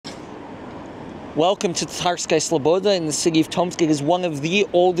Welcome to Tatarskaya Sloboda in the city of Tomsk. It is one of the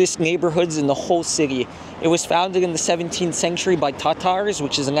oldest neighborhoods in the whole city. It was founded in the 17th century by Tatars,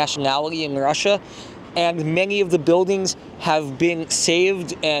 which is a nationality in Russia, and many of the buildings have been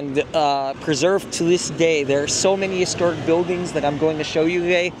saved and preserved to this day. There are so many historic buildings that I'm going to show you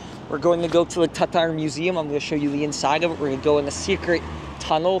today. We're going to go to the Tatar Museum. I'm going to show you the inside of it. We're going to go in a secret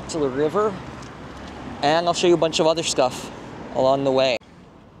tunnel to the river, and I'll show you a bunch of other stuff along the way.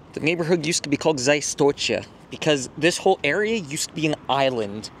 The neighborhood used to be called Zaistochia because this whole area used to be an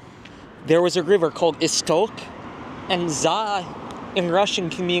island. There was a river called Istok, and Za in Russian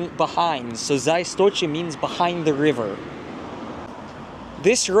can mean behind, so Zaistochia means behind the river.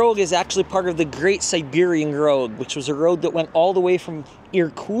 This road is actually part of the Great Siberian Road, which was a road that went all the way from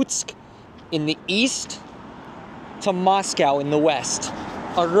Irkutsk in the east to Moscow in the west.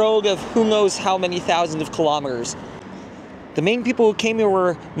 A road of who knows how many thousands of kilometers. The main people who came here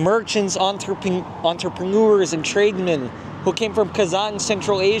were merchants, entrepreneurs, and tradesmen who came from Kazan,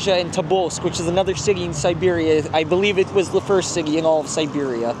 Central Asia, and Tobolsk, which is another city in Siberia. I believe it was the first city in all of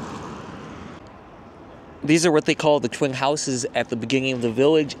Siberia. These are what they call the twin houses at the beginning of the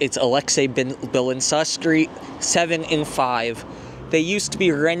village. It's Alexei Belensa Street, 7 and 5. They used to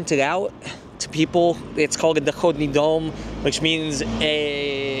be rented out to people. It's called a Dochodny Dom, which means how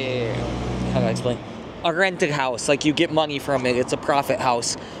do I explain? A rented house, like you get money from it. It's a profit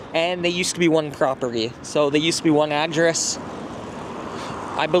house. And they used to be one property. So they used to be one address.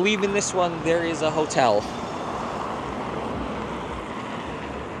 I believe in this one there is a hotel.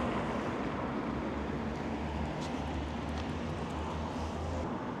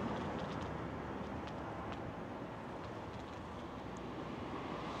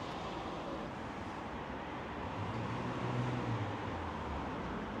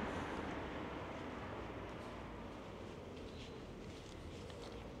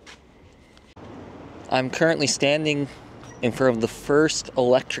 I'm currently standing in front of the first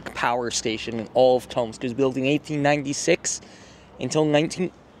electric power station in all of Tomsk. It was built in 1896 until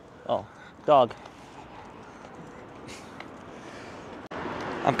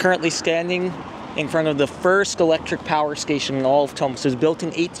I'm currently standing in front of the first electric power station in all of Tomsk. It was built in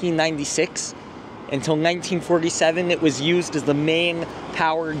 1896 until 1947. It was used as the main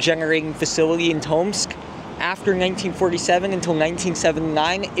power generating facility in Tomsk. After 1947 until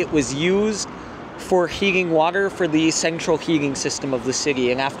 1979, it was used for heating water for the central heating system of the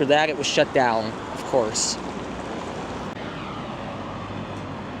city, and after that it was shut down, of course.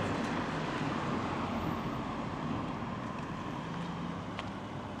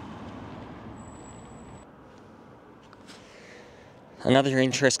 Another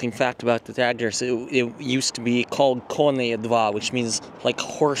interesting fact about the address, it used to be called Konye 2, which means like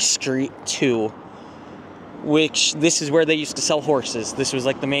Horse Street 2. Which, this is where they used to sell horses. This was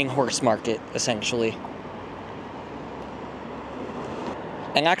like the main horse market, essentially.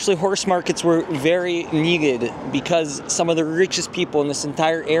 And actually, horse markets were very needed because some of the richest people in this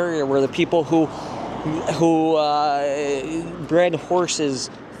entire area were the people who bred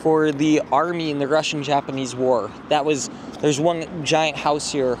horses for the army in the Russian-Japanese War. There's one giant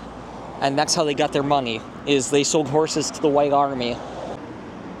house here, and that's how they got their money, is they sold horses to the White Army.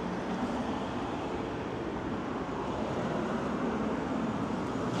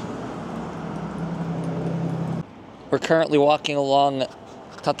 We're currently walking along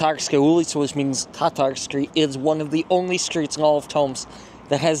Tatarskaya Ulica, which means Tatar Street. It is one of the only streets in all of Tomsk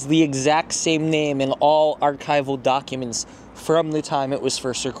that has the exact same name in all archival documents from the time it was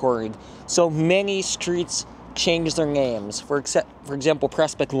first recorded. So many streets changed their names. For example,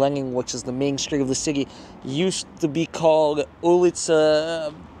 Prospect Lenin, which is the main street of the city, used to be called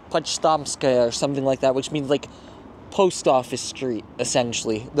Ulica Pochtamskaya or something like that, which means like Post Office Street,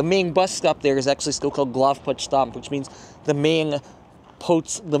 essentially. The main bus stop there is actually still called Glavpochtam, which means the main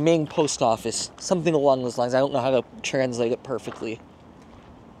post office. Something along those lines. I don't know how to translate it perfectly.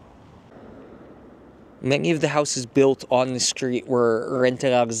 Many of the houses built on the street were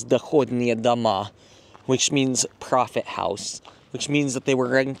rented out as Dochodny Doma, which means profit house, which means that they were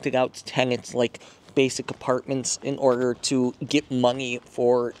rented out to tenants like basic apartments in order to get money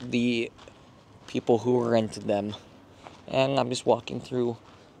for the people who rented them. And I'm just walking through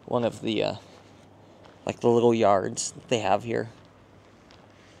one of the, like the little yards that they have here.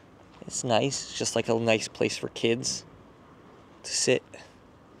 It's nice. It's just like a nice place for kids to sit.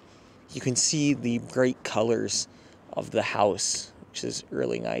 You can see the bright colors of the house, which is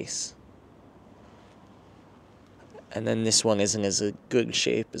really nice. And then this one isn't as a good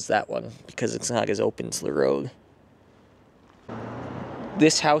shape as that one because it's not as open to the road.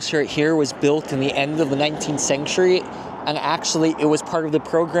 This house right here was built in the end of the 19th century And actually, it was part of the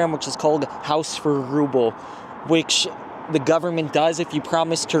program which is called House for a Ruble, which the government does if you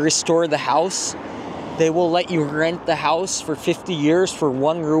promise to restore the house. They will let you rent the house for 50 years for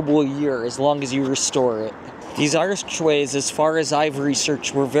 1 ruble a year, as long as you restore it. These archways, as far as I've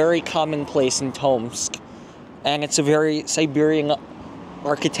researched, were very commonplace in Tomsk. And it's a very Siberian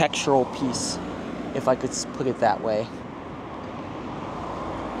architectural piece, if I could put it that way.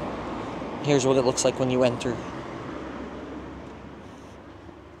 Here's what it looks like when you enter.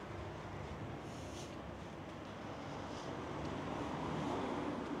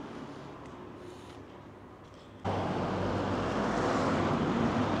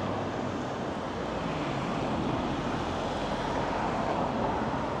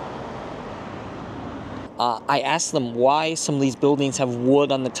 I asked them why some of these buildings have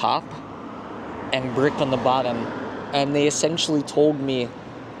wood on the top and brick on the bottom, and they essentially told me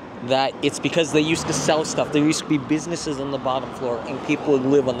that it's because they used to sell stuff. There used to be businesses on the bottom floor, and people would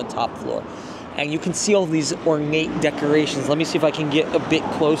live on the top floor. And you can see all these ornate decorations. Let me see if I can get a bit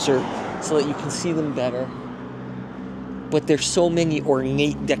closer so that you can see them better. But there's so many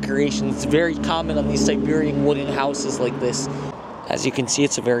ornate decorations. It's very common on these Siberian wooden houses like this. As you can see,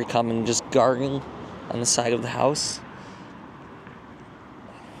 it's a very common just garden on the side of the house.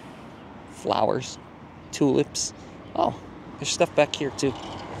 Flowers, tulips. Oh, there's stuff back here too.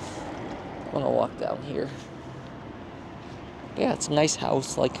 I'm gonna walk down here. Yeah, it's a nice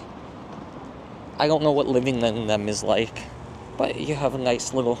house. Like, I don't know what living in them is like, but you have a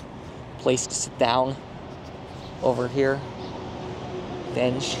nice little place to sit down over here.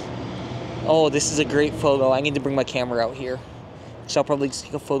 Bench. Oh, this is a great photo. I need to bring my camera out here, so I'll probably just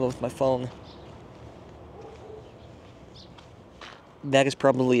take a photo with my phone. That is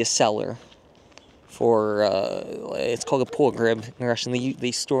probably a cellar for, it's called a pogreb in Russian.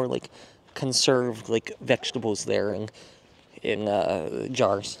 They store, like, conserved, like, vegetables there in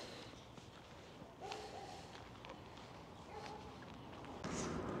jars.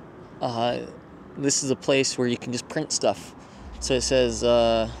 This is a place where you can just print stuff. So it says,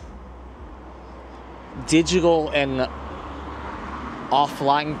 digital and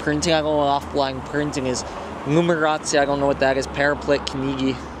offline printing. I don't know what offline printing is. Numeracja, I don't know what that is. Paraplet,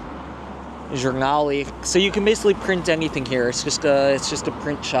 Knigi, Journali. So you can basically print anything here. It's just a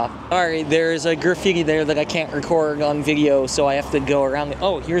print shop. Alright, there's a graffiti there that I can't record on video, so I have to go around it.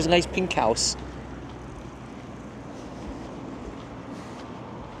 Oh, here's a nice pink house.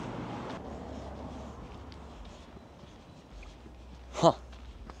 Huh.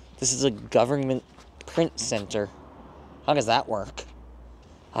 This is a government print center. How does that work?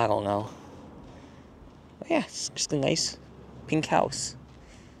 I don't know. Yeah, it's just a nice pink house.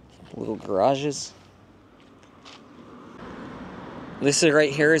 Little garages. This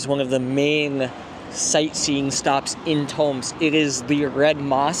right here is one of the main sightseeing stops in Tomsk. It is the Red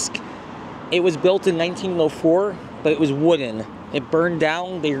Mosque. It was built in 1904, but it was wooden. It burned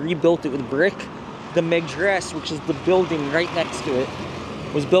down, they rebuilt it with brick. The Medrese, which is the building right next to it,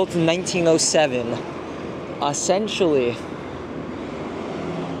 was built in 1907. Essentially,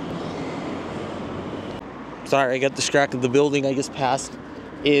 sorry, I got distracted. The building I just passed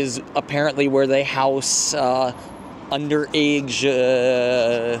is apparently where they house underage,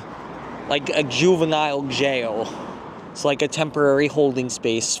 like a juvenile jail. It's like a temporary holding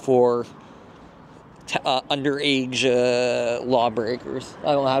space for underage lawbreakers.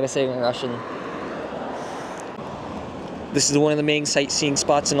 I don't know how to say it in Russian. This is one of the main sightseeing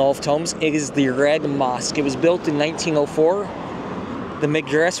spots in all of Tomsk. It is the Red Mosque. It was built in 1904. The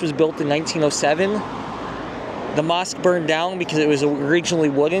Medrese was built in 1907. The mosque burned down because it was originally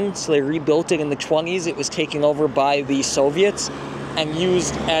wooden, so they rebuilt it in the 20s. It was taken over by the Soviets and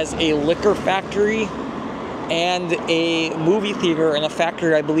used as a liquor factory and a movie theater and a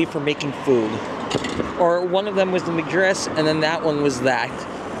factory, I believe, for making food. Or one of them was the Medrese, and then that one was that.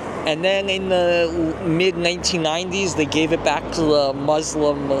 And then in the mid-1990s, they gave it back to the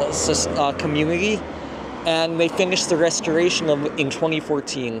Muslim community, and they finished the restoration of in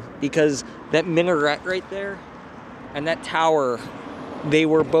 2014, because that minaret right there and that tower, they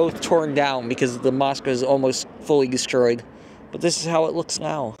were both torn down because the mosque was almost fully destroyed. But this is how it looks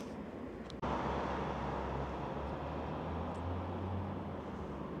now.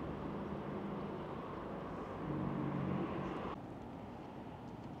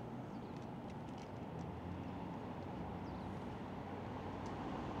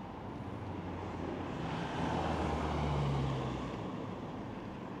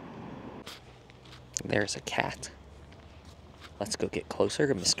 There's a cat. Let's go get closer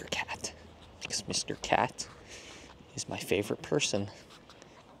to Mr. Cat, because Mr. Cat is my favorite person.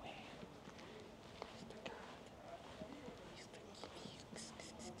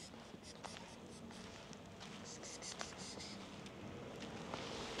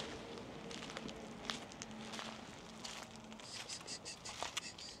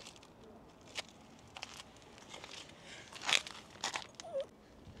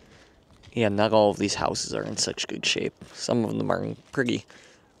 Yeah, not all of these houses are in such good shape. Some of them are in pretty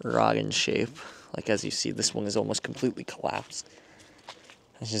rotten shape. Like as you see, this one is almost completely collapsed.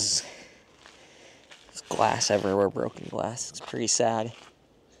 It's just glass everywhere, broken glass. It's pretty sad.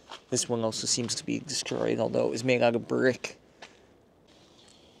 This one also seems to be destroyed, although it was made out of brick.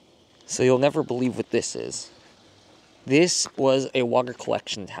 So you'll never believe what this is. This was a water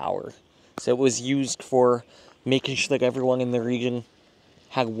collection tower. So it was used for making sure that everyone in the region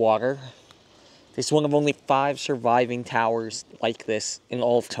had water. This is one of only 5 surviving towers like this in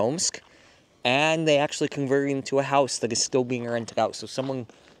all of Tomsk. And they actually converted it into a house that is still being rented out. So someone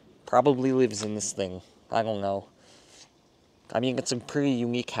probably lives in this thing. I don't know. I mean, it's a pretty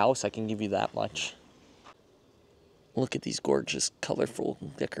unique house, I can give you that much. Look at these gorgeous, colorful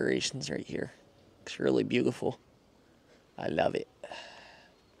decorations right here. It's really beautiful. I love it.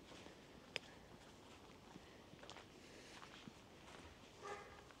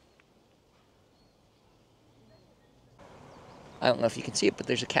 I don't know if you can see it, but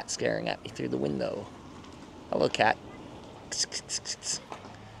there's a cat staring at me through the window. Hello, cat.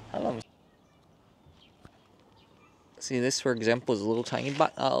 Hello. See, this, for example, is a little tiny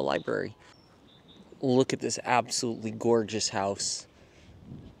library. Look at this absolutely gorgeous house.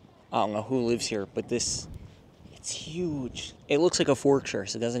 I don't know who lives here, but this, it's huge. It looks like a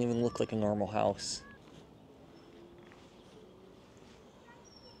fortress. It doesn't even look like a normal house.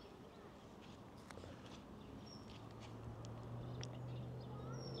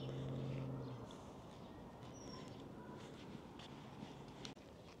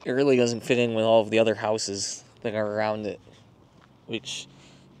 It really doesn't fit in with all of the other houses that are around it, which,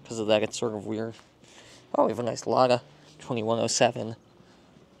 because of that, it's sort of weird. Oh, we have a nice Lada 2107.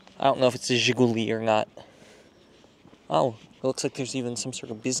 I don't know if it's a Zhiguli or not. Oh, it looks like there's even some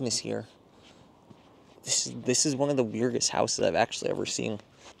sort of business here. This is one of the weirdest houses I've actually ever seen.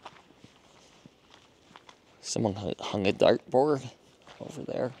 Someone hung a dartboard over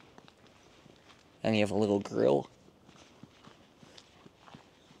there. And you have a little grill.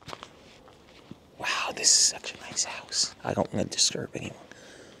 Wow, this is such a nice house. I don't want to disturb anyone.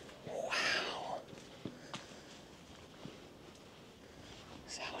 Wow.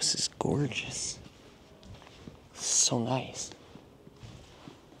 This house is gorgeous. So nice.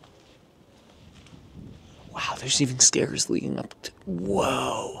 Wow, there's even stairs leading up to...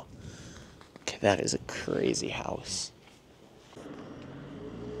 Whoa! Okay, that is a crazy house.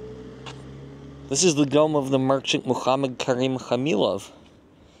 This is the dome of the merchant Muhammad Karim Khamilov.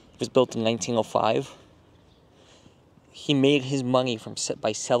 It was built in 1905. He made his money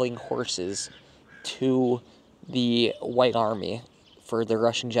by selling horses to the White Army for the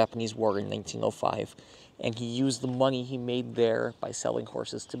Russian-Japanese War in 1905. And he used the money he made there by selling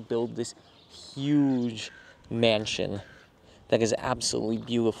horses to build this huge mansion that is absolutely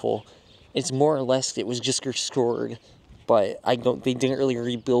beautiful. It's more or less, it was just restored, but they didn't really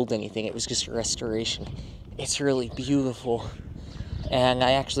rebuild anything. It was just a restoration. It's really beautiful. And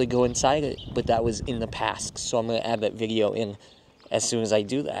I actually go inside it, but that was in the past, so I'm going to add that video in as soon as I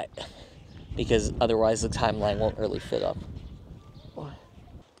do that, because otherwise the timeline won't really fit up.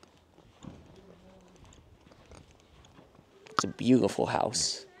 It's a beautiful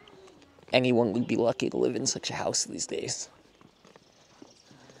house. Anyone would be lucky to live in such a house these days.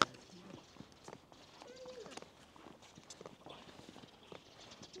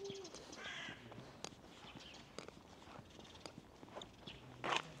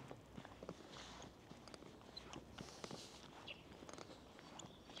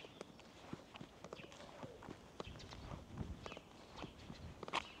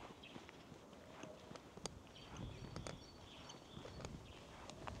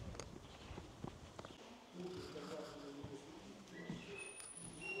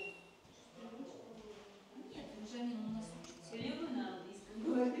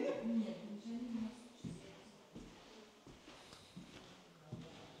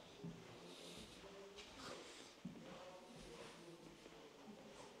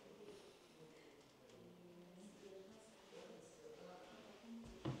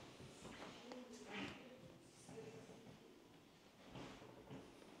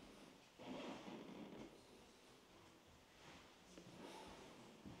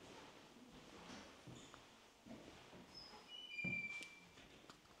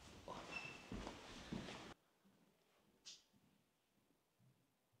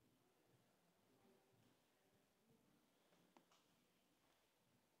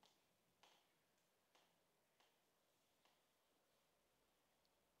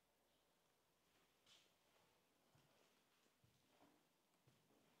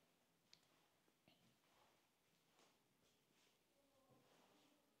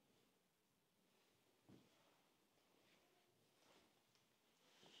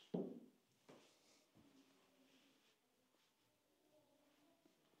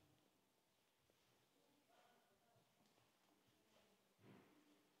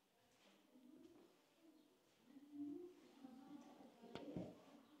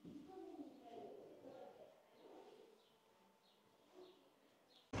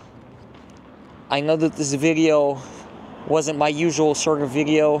 I know that this video wasn't my usual sort of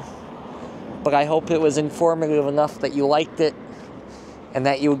video, but I hope it was informative enough that you liked it and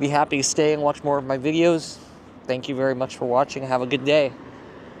that you would be happy to stay and watch more of my videos. Thank you very much for watching. Have a good day.